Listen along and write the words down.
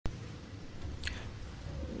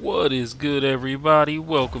What is good, everybody?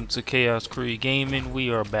 Welcome to Chaos Creed Gaming. We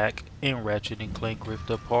are back in Ratchet and Clank Rift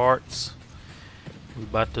Apart's. We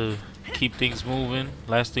about to keep things moving.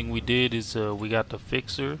 Last thing we did is we got the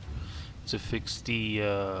fixer to fix the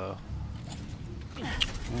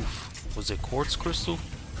was it quartz crystal?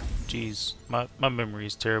 Jeez, my memory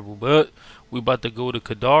is terrible. But we about to go to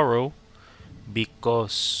Kadaro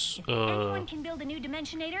because anyone can build a new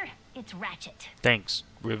Dimensionator. It's Ratchet. thanks,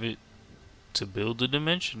 Rivet, to build the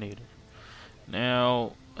Dimensionator.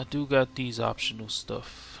 Now, I do got these optional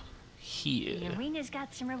stuff here. The arena's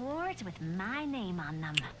got some rewards with my name on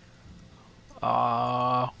them.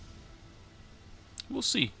 We'll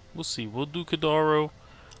see. We'll see. We'll do Kadaro,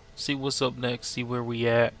 see what's up next, see where we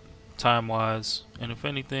at time-wise, and if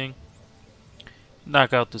anything,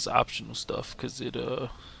 knock out this optional stuff, because it, there's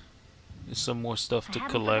some more stuff to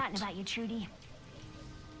collect. I haven't forgotten about you, Trudy.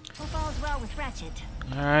 Hope all's well with Ratchet.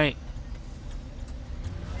 Alright.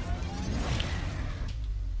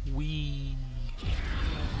 We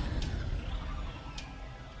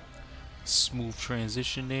smooth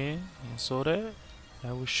transition there. You saw that?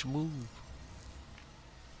 That was smooth.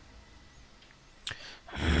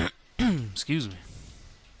 Excuse me.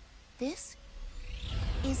 This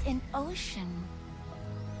is an ocean.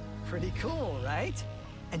 Pretty cool, right?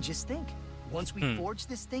 And just think, once we forge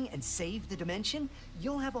this thing and save the dimension,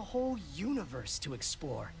 you'll have a whole universe to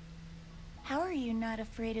explore. How are you not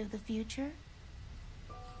afraid of the future?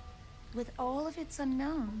 With all of its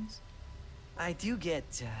unknowns. I do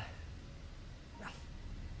get,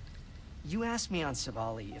 you asked me on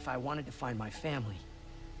Savali if I wanted to find my family.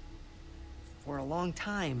 For a long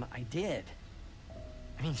time, I did.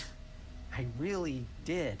 I mean, I really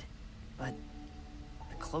did. But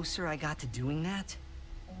the closer I got to doing that,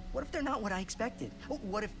 what if they're not what I expected?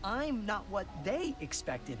 What if I'm not what they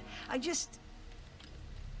expected?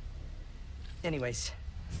 Anyways,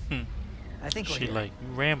 I think we're She here. like,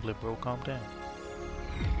 you rambling, bro. Calm down.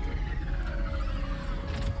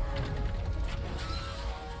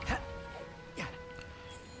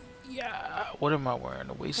 Yeah. What am I wearing?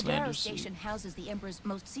 A Wastelander Kadaro suit? Station houses the Emperor's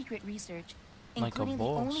most secret research, Like a including the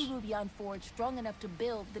boss. only Rubion forge strong enough to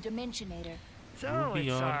build the Dimensionator. So it's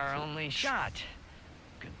Rubion our forge. only shot.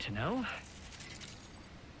 Good to know.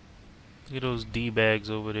 Look at those D-bags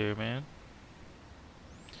over there, man.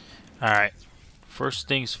 Alright. First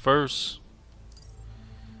things first.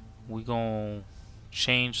 We gonna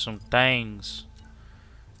change some things.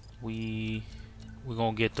 We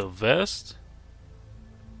gonna get the vest.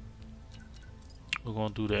 We're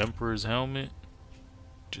gonna do the Emperor's helmet.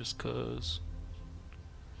 Just cause.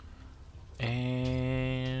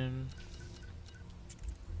 And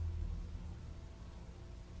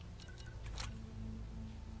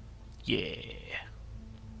yeah.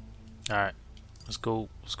 Alright. Let's go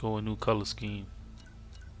a new color scheme.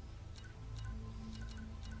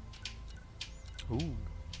 Ooh.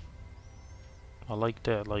 I like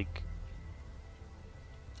that, like,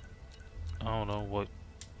 I don't know what,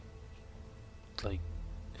 like,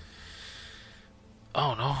 I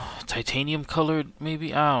don't know, titanium colored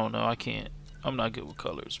maybe? I don't know, I'm not good with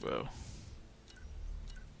colors, bro.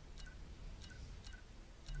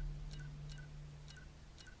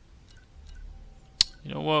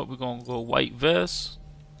 You know what? We're gonna go white vest.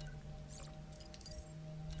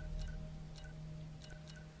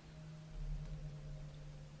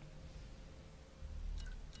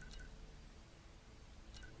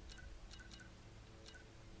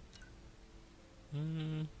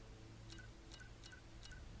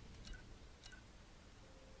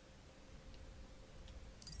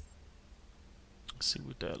 Let's see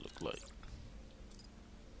what that look like.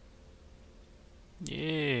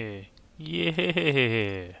 Yeah.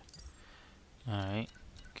 Yeah. Alright.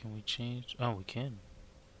 Can we change? Oh, we can.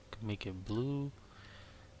 Can make it blue.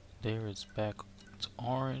 There it's back to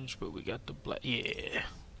orange, but we got the black. Yeah.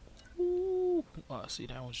 Ooh. Oh, see,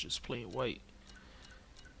 that one's just plain white.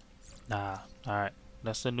 Nah. Alright.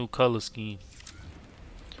 That's the new color scheme.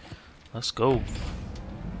 Let's go.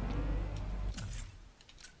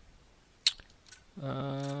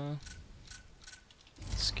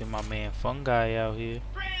 Let's get my man Fungi out here.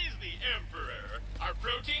 Praise the Emperor! Our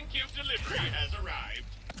protein cube delivery has arrived.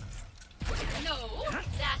 No,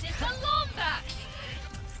 that is the Lombax!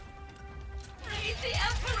 Praise the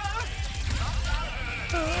Emperor!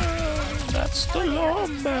 That's the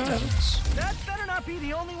Lombax. That better not be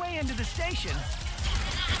the only way into the station.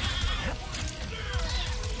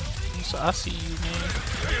 So I see you, man.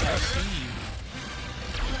 I see you.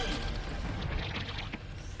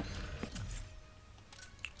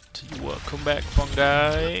 Tell you what, come back,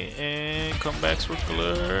 Fungi, and come back,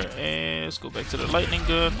 Sprinkler, and let's go back to the lightning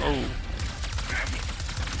gun. Oh.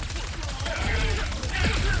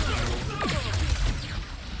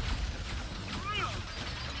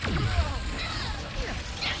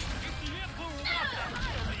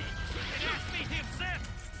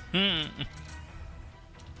 Now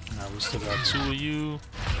we still got 2 of you.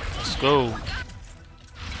 Let's go.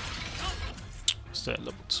 What's that?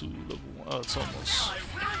 Level 2, level 1. Oh, it's almost.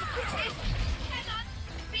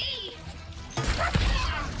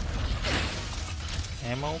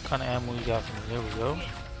 Ammo? What kind of ammo you got for me? There we go.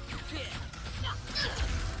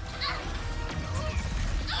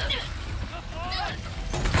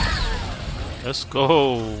 Let's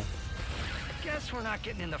go. Guess we're not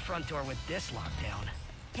getting in the front door with this lockdown.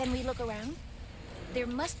 Can we look around? There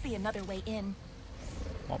must be another way in.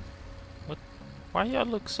 What? Why y'all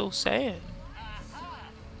look so sad?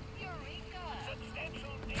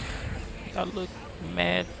 Y'all look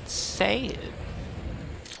mad sad.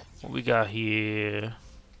 What we got here?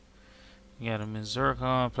 We got a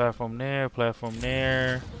Zircon, platform there, platform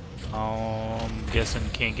there. Guessing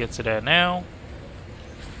can't get to that now.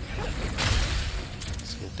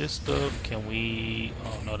 Let's get this stuff. Can we?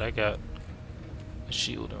 Oh no, that got a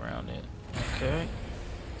shield around it. Okay.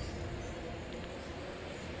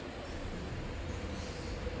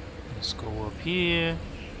 Let's go up here.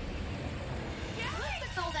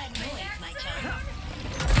 What's all that noise, my child?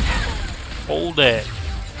 Hold that.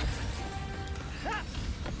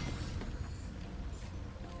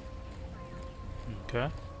 Okay.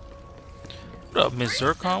 What up, Miss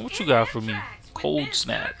Zircon? What you got for me? Cold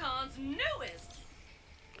snap. Zircon's newest.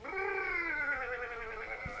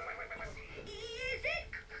 Is it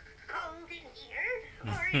cold in here?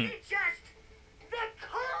 Or is it just the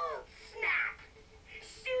cold snap?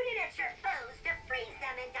 Shoot it at your foes to freeze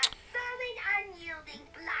them into solid, unyielding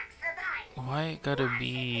blocks of ice. Why it gotta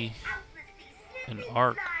be Helplessly an snipping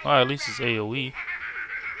arc? sides Oh, at of least it's them. AoE.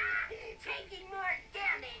 Taking more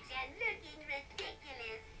damage and looking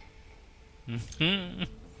ridiculous.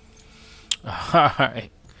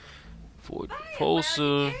 Alright. For the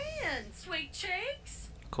Pulsar. Sweet cheeks.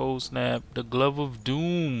 Cold snap. The Glove of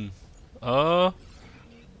Doom. Duh.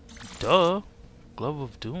 Glove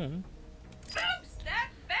of Doom. Boost that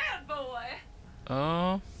bad boy.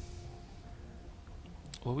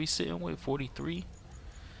 What we sitting with? 43?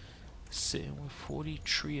 Sitting with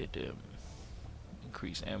 43 of them.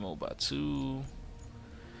 Increase ammo by 2.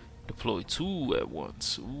 Deploy 2 at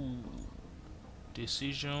once. Ooh.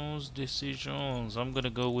 Decisions. I'm gonna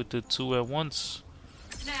go with the 2 at once.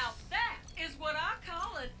 Now that is what I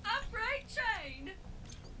call an upgrade chain.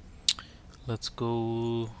 Let's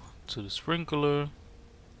go to the sprinkler.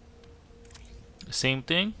 The same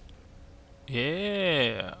thing.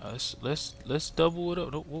 Yeah. Let's double it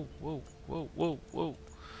up. Oh, whoa.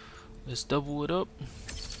 Let's double it up.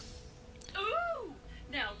 Ooh,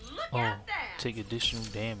 now look Oh, at that. take additional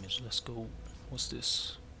damage. Let's go. What's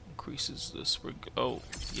this? Increases the sprinkler. Oh,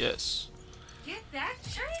 yes. Get that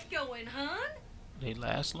chain going, hun. They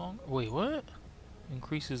last long. Wait, what?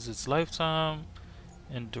 Increases its lifetime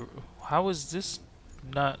and how is this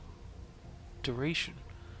not duration?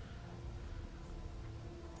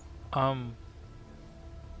 I'm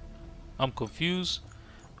confused,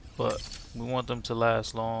 but we want them to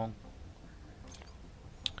last long.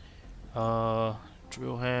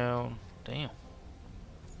 Drill hound. Damn.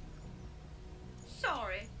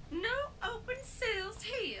 Sorry, no open seals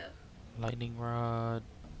here. Lightning rod.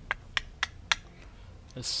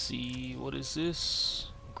 Let's see, what is this?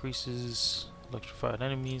 Increases electrified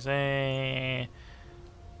enemies and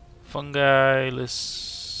fungi.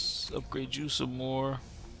 Let's upgrade you some more.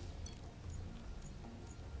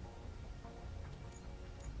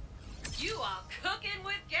 You are cooking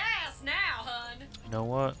with gas now, hun. You know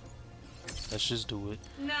what? Let's just do it.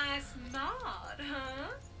 Nice mod, huh?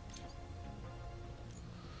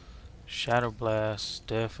 Shatter blast,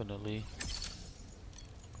 definitely.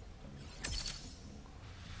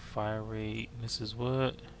 Fire rate. This is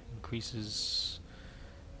what increases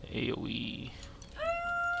AOE.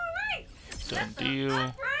 Hooray! Done Let the deal.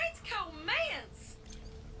 upgrades commence.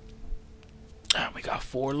 Ah, we got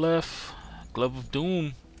 4 left. Glove of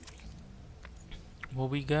Doom. What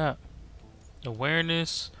we got?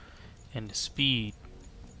 Awareness and the speed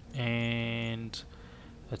and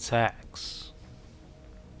attacks.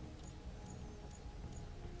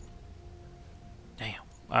 Damn.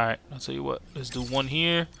 Alright, I'll tell you what. Let's do one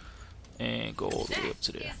here and go all the way up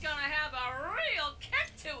to there. It's gonna have a real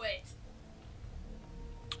kick to it.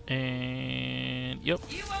 And yep.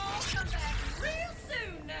 You all come back real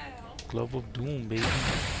soon now. Glove of Doom, baby.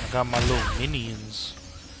 I got my little minions.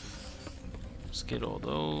 Let's get all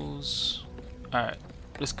those. Alright,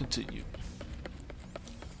 let's continue.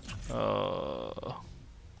 I'll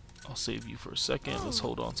save you for a second. Let's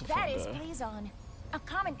hold on to That is fungi. Blazon, a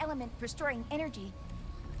common element for storing energy.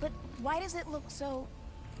 But why does it look so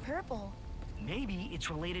purple? Maybe it's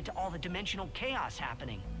related to all the dimensional chaos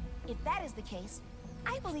happening. If that is the case,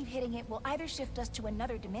 I believe hitting it will either shift us to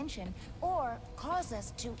another dimension or cause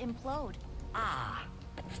us to implode. Ah.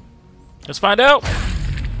 Let's find out.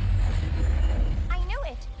 I knew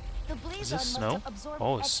it. The Is Blizzard this must snow? have absorbed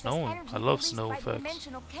Oh, it's excess snowing. energy I love released snow by effects.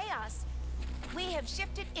 dimensional chaos. We have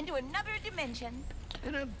shifted into another dimension.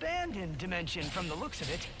 An abandoned dimension from the looks of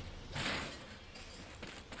it.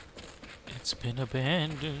 It's been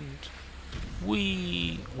abandoned.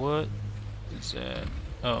 What is that?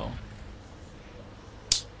 Oh.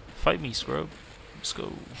 Fight me, scrub. Let's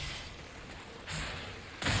go.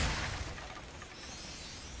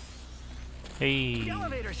 Hey. The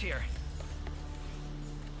elevator's here.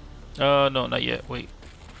 No, not yet. Wait.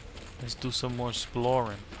 Let's do some more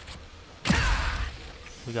exploring.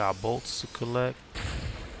 We got bolts to collect.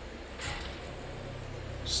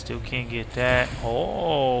 Still can't get that.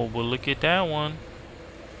 Oh, but look at that one.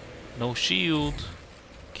 No shield.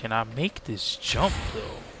 Can I make this jump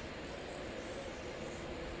though?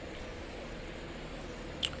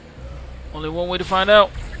 Only one way to find out.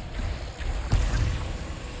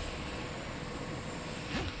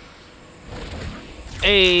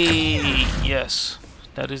 Hey, yes.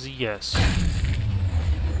 That is a yes.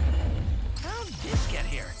 How'd this get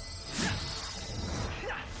here?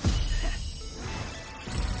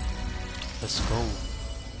 Let's go.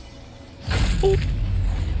 Boop.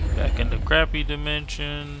 Back in the crappy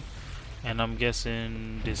dimension. And I'm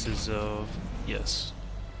guessing this is yes.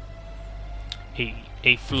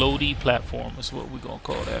 A floaty platform is what we're gonna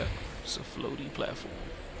call that. It's a floaty platform.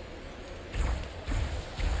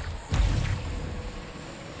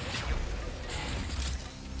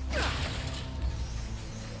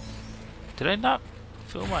 Did I not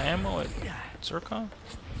fill my ammo at Zircon?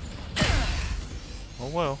 Oh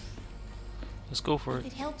well. Let's go for If it.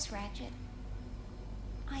 it helps, Ratchet.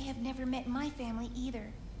 I have never met my family either.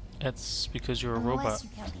 That's because you're a Unless robot. you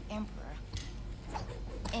count the Emperor.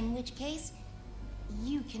 In which case,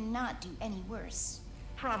 you cannot do any worse.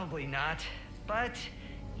 Probably not. But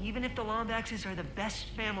even if the Lombaxes are the best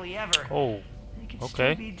family ever, Oh, they could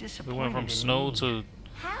okay. still be We disappointed went from in snow me. to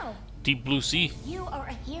How? deep blue sea. You are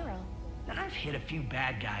a hero. I've hit a few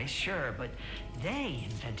bad guys, sure, but they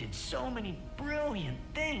invented so many brilliant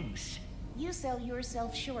things. You sell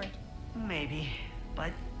yourself short. Maybe,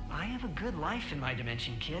 but I have a good life in my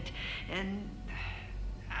dimension, Kit, and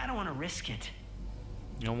I don't want to risk it.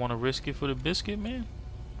 You don't want to risk it for the biscuit, man?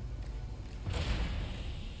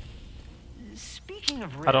 Speaking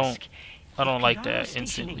of risk, I don't if like Kagano that Station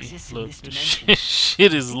instantly. exists in Look, this this dimension,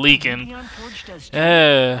 shit is I think leaking. Beyond Forge does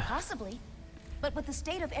too. Possibly. But with the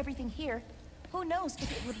state of everything here, who knows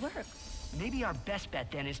if it would work? Maybe our best bet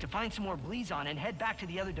then is to find some more Blizon and head back to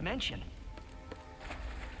the other dimension.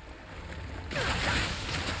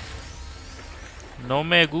 No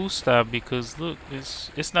me gusta because look,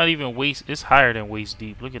 it's not even waist. It's higher than waist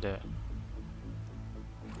deep. Look at that.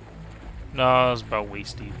 No, it's about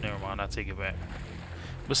waist deep. Never mind. I take it back.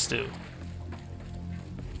 But still,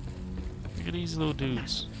 look at these little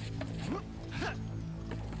dudes.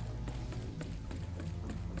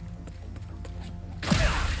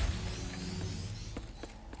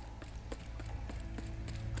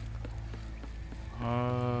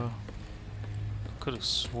 Could have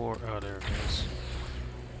swore. Oh, there it is.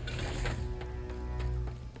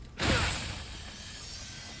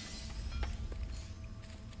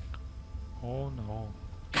 Oh no.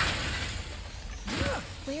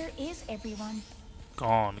 Where is everyone?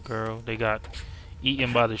 Gone, girl. They got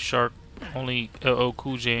eaten by the shark. Only LL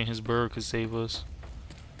Cool J and his bird could save us.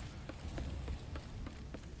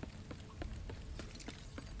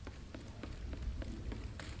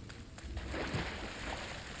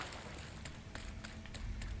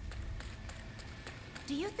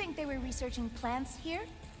 Do you think they were researching plants here?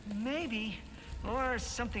 Maybe. Or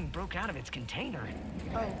something broke out of its container.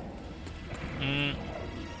 Oh,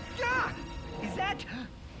 Ah! Is that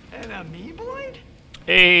an amoeboid?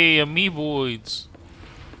 Hey, amoeboids.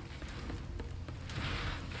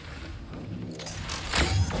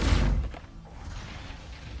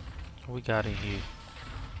 What we got in here?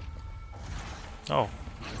 Oh,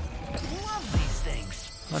 Love these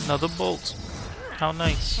things. another bolt. How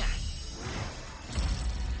nice.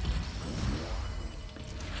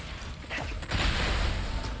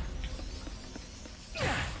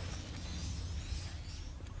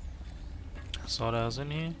 Saw that was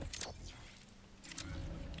in here.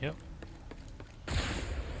 Yep.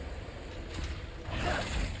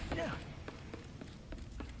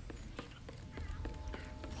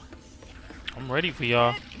 I'm ready for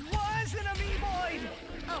y'all. It was an amoeboid!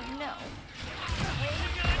 oh no.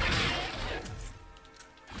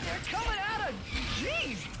 They're coming out of...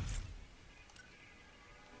 Jeez!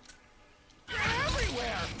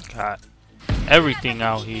 Got everything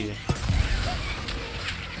out here.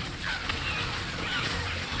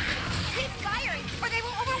 Keep firing, or they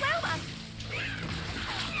will overwhelm us.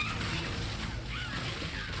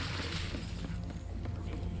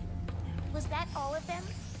 Was that all of them?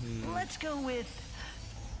 Let's go with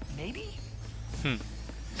maybe?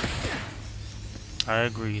 I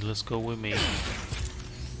agree. Let's go with me.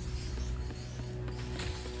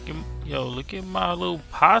 Yo, look at my little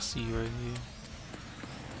posse right here.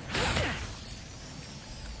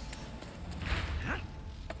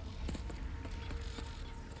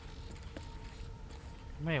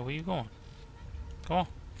 Man, where you going? Come on.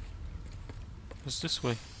 It's this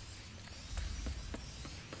way.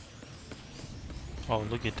 Oh,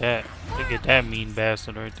 look at that. Look at that mean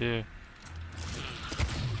bastard right there.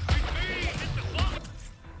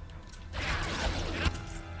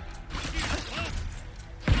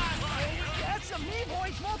 That's some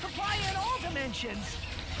boys multiply in all dimensions.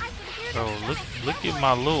 I can hear Bro, them look at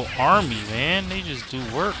my little army, man. They just do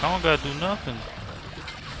work. I don't gotta do nothing.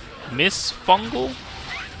 Miss Fungal?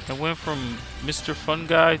 I went from Mr. Fun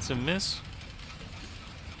Guy to Miss.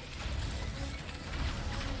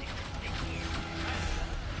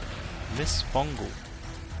 Miss Fungal.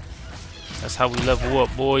 That's how we level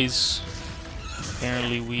up, boys.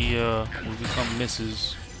 Apparently we become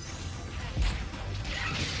misses.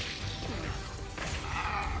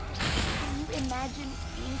 Can you imagine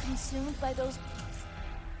being consumed by those?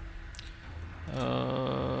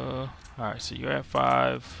 Alright, so you're at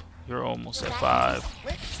 5. You're almost at 5.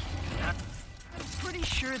 I'm pretty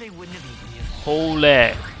sure they wouldn't have eaten you. Hold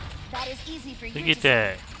that. That is easy for you Look to at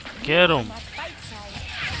that. Get him. say. Bite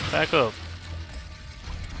size. Back up.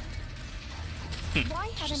 Why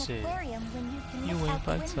have She an said, aquarium when you can you look ain't out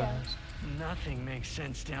the bite window? size. Nothing makes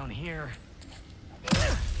sense down here.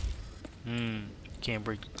 Can't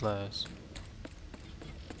break the glass.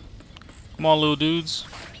 Come on, little dudes.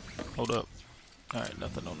 Hold up. Alright,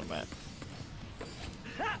 nothing on the map.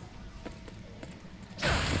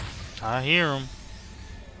 I hear him.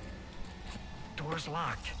 Door's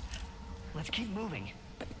locked. Let's keep moving.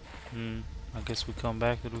 I guess we come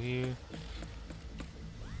back through here.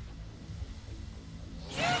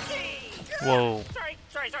 Whoa.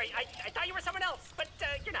 Sorry. I thought you were someone else, but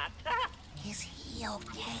you're not. Is he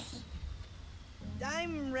okay?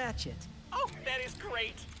 I'm Ratchet. Oh, that is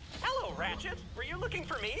great. Hello, Ratchet. Were you looking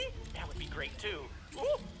for me? That would be great, too.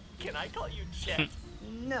 Ooh, can I call you Chet?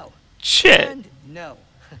 No. Shit. And no.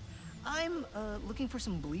 I'm looking for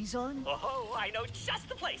some Blizon. Oh, I know just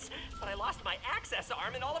the place. But I lost my access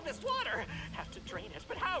arm in all of this water. Have to drain it,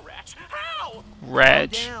 but how, Ratch? How?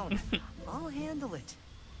 Raj. Down. I'll handle it.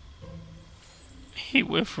 He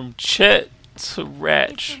went from Chet to If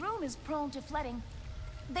Ratch. the room is prone to flooding,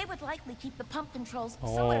 they would likely keep the pump controls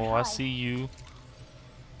somewhere Oh, high. I see you.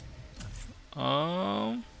 Hey,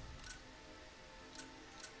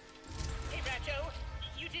 Ratcho.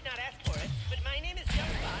 You did not ask for it, but my name is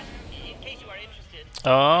Junkbot, in case you are interested.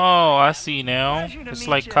 Oh, I see now. Pleasure to It's meet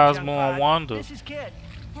like you, Cosmo Junkbot. and Wanda. This is Kid.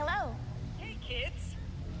 Hello. Hey, kids.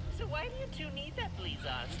 So why do you two need that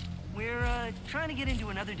Blizon? We're trying to get into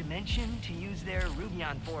another dimension to use their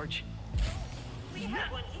Rubion forge. We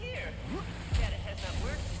have one here. That it has not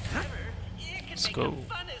worked ever. It can Let's make go.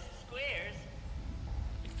 the funnest squares.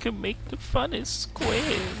 Could make the funnest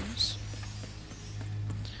squares.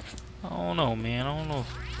 I don't know, man. I don't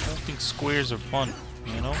think squares are fun,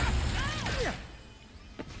 you know?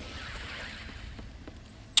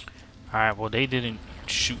 Alright, well they didn't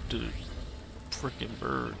shoot the freaking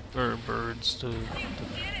birds to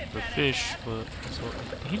the fish, but so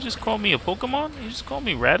he just called me a Pokemon? He just called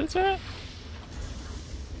me Rattata?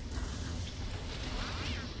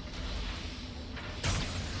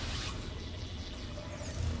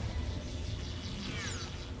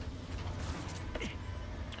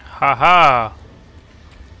 Haha!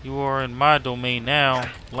 You are in my domain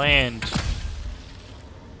now. Land.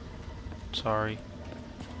 Sorry.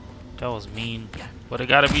 That was mean. But it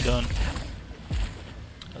gotta be done.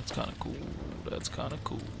 That's kinda cool. That's kinda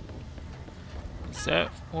cool. Is that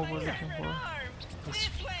what we're looking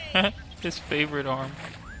for? His favorite arm.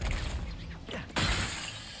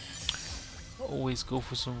 Always go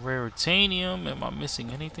for some raritanium. Am I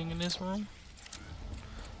missing anything in this room?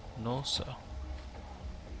 No, sir.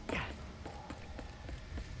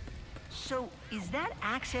 So, is that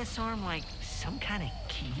access arm like some kind of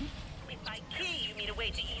key? If by key you mean a way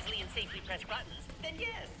to easily and safely press buttons, then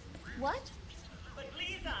yes. What? But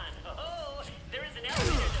please on. Oh, there is an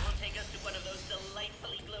elevator that will take us to one of those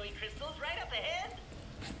delightfully glowy crystals right up ahead.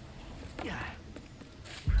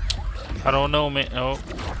 I don't know, man. Oh.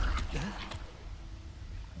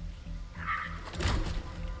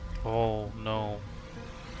 Oh no.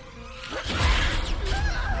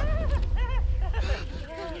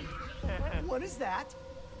 What is that?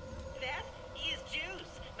 That is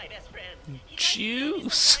Juice, my best friend. He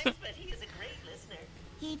Juice. Friends, but he is a great listener.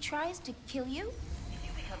 He tries to kill you? If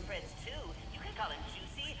you become friends too, you can call him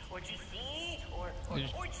Juicy or Juicy or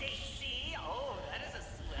JC. Oh, that is a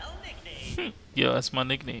swell nickname. Yo, that's my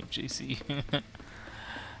nickname, JC.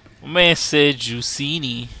 My man said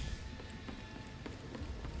Juicini.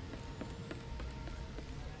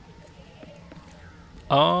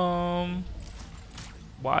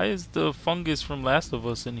 Why is the fungus from Last of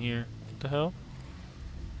Us in here? What the hell?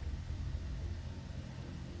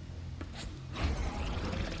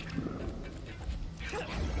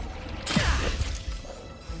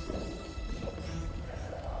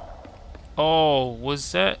 Oh,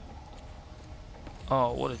 was that?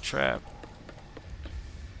 Oh, what a trap.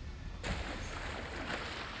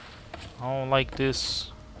 I don't like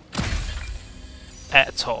this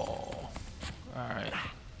at all. Alright.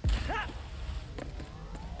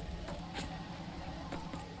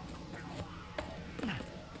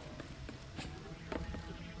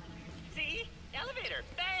 See? Elevator.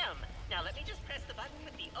 Bam! Now let me just press the button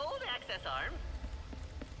with the old access arm.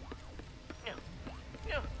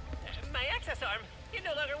 No. My access arm. It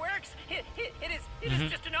no longer works. It is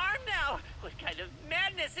just an arm now. What kind of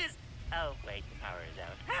madness is... Oh, wait, the power is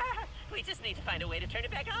out. We just need to find a way to turn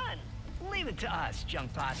it back on. Leave it to us,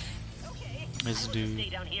 Junk Pot. Okay. This I will dude. just stay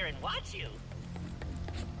down here and watch you.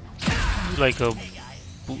 You like a Hey guys.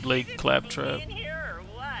 bootleg Is it claptrap. in here or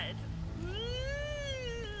what?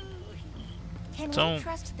 Ooh. Can Don't- we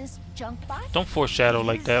trust this junk bot? Don't foreshadow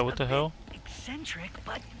like He's that. What a the bit hell? Eccentric,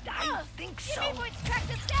 but I think so. track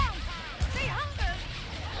us down! Stay hungry!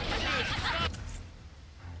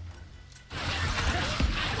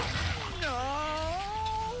 No!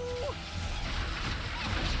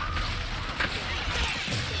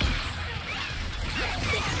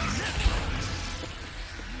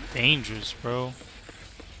 Dangerous, bro.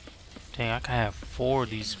 Dang, I can have 4 of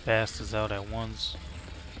these bastards out at once.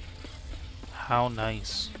 How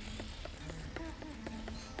nice.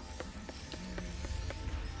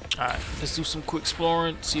 Alright, let's do some quick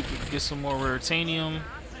exploring. See if we can get some more raritanium.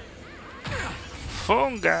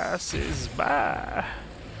 Fungi says bye.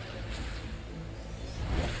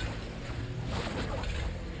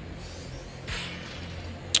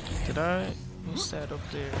 Did I? What's that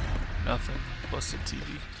up there? Nothing. Busted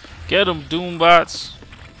TV. Get them, Doombots.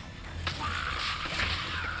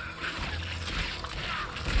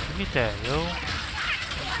 Look at that, yo.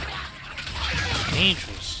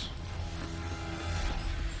 Dangerous.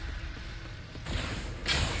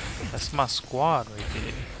 That's my squad right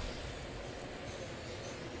there.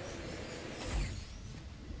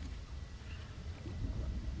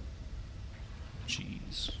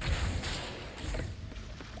 Jeez.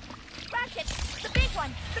 Ratchet! The big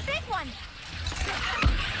one! The big one!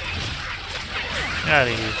 Get out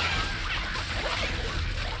of here.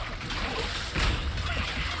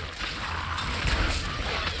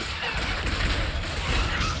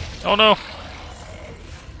 Oh no!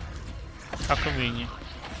 How convenient.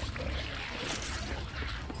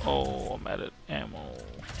 Oh, I'm out of ammo.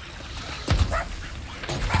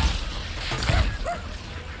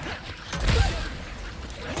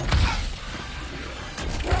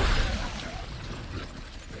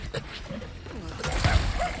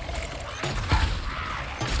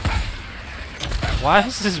 Why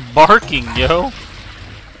is this barking, yo?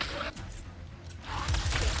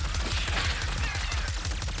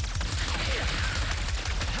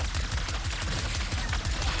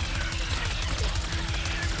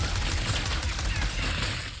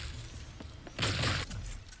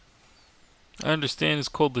 I understand it's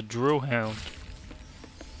called the drill hound.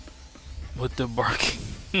 With the barking.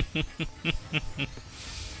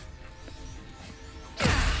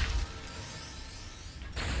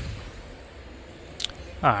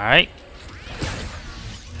 Alright.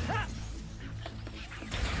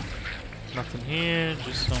 Nothing here,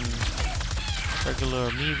 just some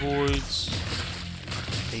regular amoeboids.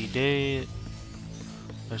 They dead.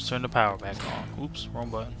 Let's turn the power back on. Oops, wrong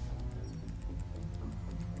button.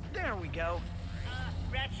 There we go.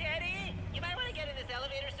 Ratchetti, you might want to get in this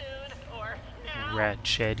elevator soon, or now.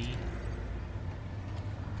 Ratchetti.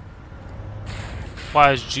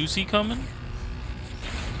 Why is Juicy coming?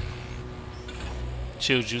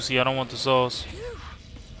 Chill, Juicy. I don't want the sauce.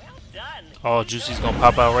 Well done. Oh, Juicy's gonna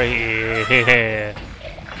pop out right here.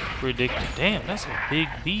 Predicted. Damn, that's a big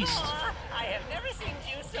beast. Aw, I have never seen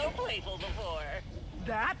you so playful before.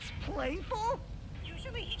 That's playful?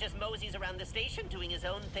 Usually he just moseys around the station doing his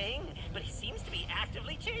own thing, but he seems to be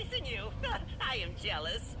actively chasing you. I am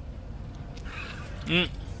jealous.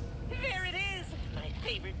 There it is! My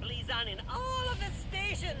favorite Blizon in all of the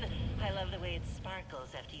station! I love the way it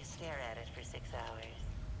sparkles after you stare at it for 6 hours.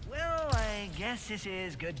 Well, I guess this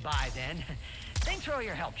is goodbye then. Thanks for all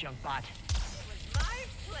your help, Junkbot. It was my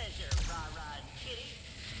pleasure, Rah-Rah and Kitty.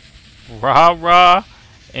 Rah-Rah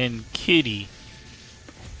and Kitty.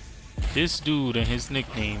 This dude and his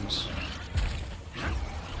nicknames.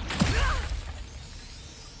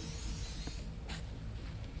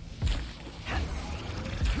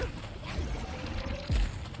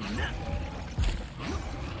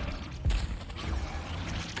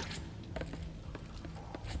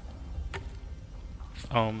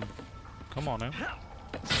 Come on now.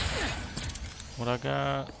 What I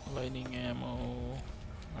got? Lightning ammo.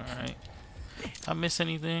 Alright. I miss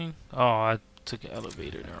anything? Oh, I took an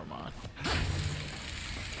elevator. Never mind.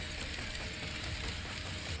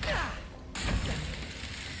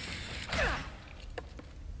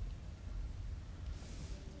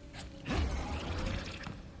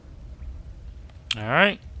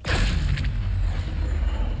 Alright.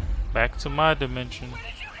 Back to my dimension. Where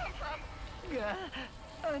did you come from?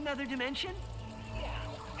 Another dimension? Yeah,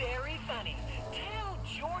 very funny. Tell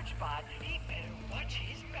GeorgeBot he better watch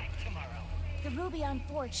his back tomorrow. The Rubion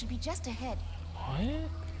Forge should be just ahead. What?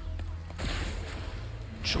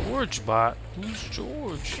 GeorgeBot? Who's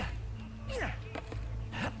George?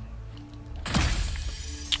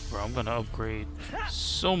 Bro, I'm gonna upgrade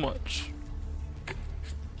so much.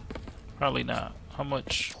 Probably not. How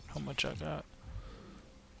much I got?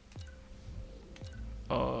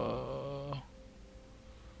 Oh,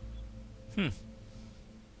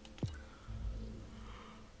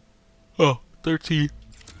 13.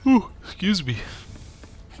 Whew, excuse me.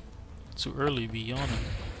 Too early to be yawning.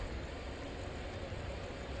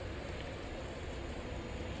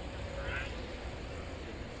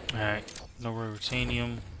 Alright, no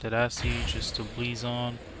Rotanium that I see, just a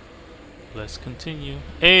Blizon. Let's continue.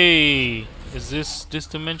 Hey! Is this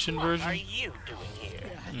dimension version? What are you doing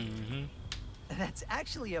here? Mm-hmm. That's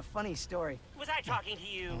actually a funny story. Was I talking to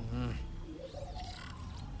you?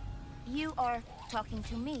 You are talking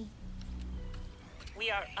to me. We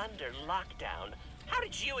are under lockdown. How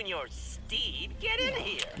did you and your Steve get in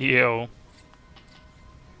here? Yo.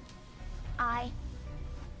 I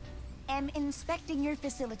am inspecting your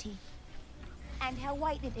facility and how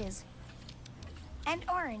white it is and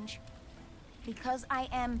orange because I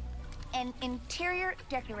am an interior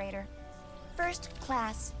decorator, first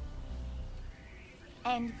class.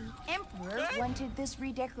 And the Emperor wanted this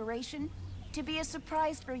redecoration to be a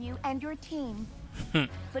surprise for you and your team.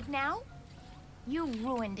 But now, you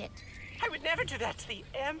ruined it. I would never do that to the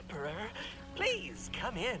Emperor. Please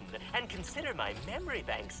come in and consider my memory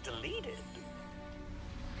banks deleted.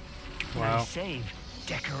 Wow. Nice save,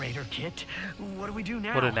 Decorator Kit. What do we do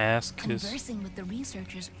now? What an ass kiss. Conversing with the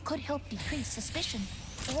researchers could help decrease suspicion.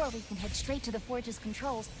 Or we can head straight to the Forge's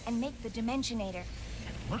controls and make the Dimensionator.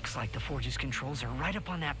 It looks like the Forge's controls are right up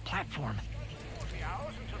on that platform.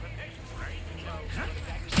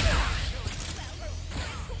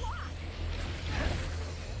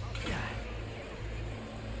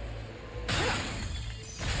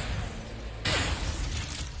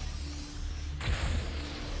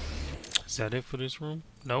 Is that it for this room?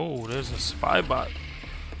 No, there's a spy bot.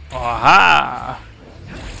 Aha!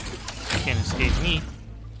 Can't escape me.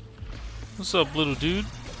 What's up, little dude?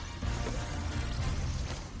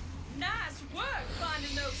 Nice work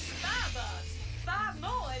finding those spy bots. 5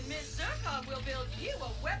 more and Miss Zircon will build you a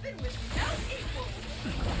weapon with no equal.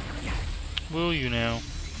 Will you now?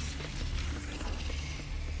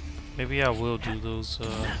 Maybe I will do those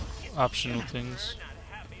optional things.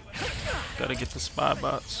 Gotta get the spy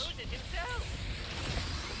bots.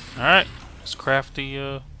 Alright, let's craft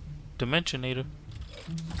the Dimensionator.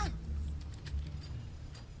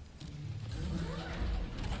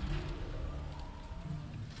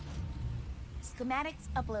 Schematics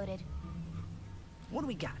uploaded. What do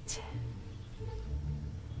we got?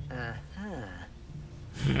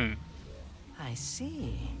 I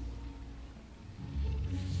see.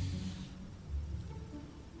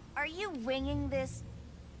 Are you winging this?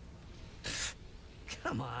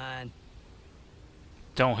 Come on.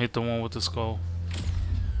 Don't hit the one with the skull.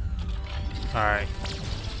 Alright.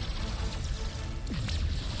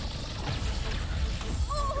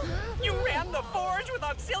 You ran the forge with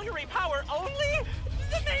auxiliary power only?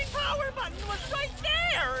 The main power button was right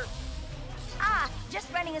there! Ah,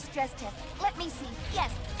 just running a stress test. Let me see.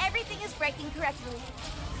 Yes, everything is breaking correctly.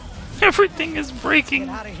 Everything is breaking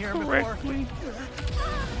Get out of here correctly.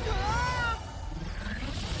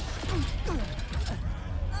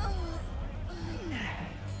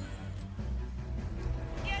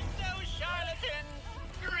 Get those charlatans!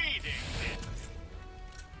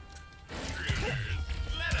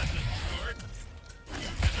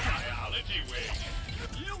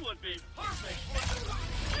 You would be perfect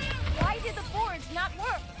for... Why did the forge not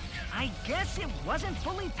work? I guess it wasn't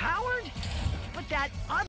fully powered? But that other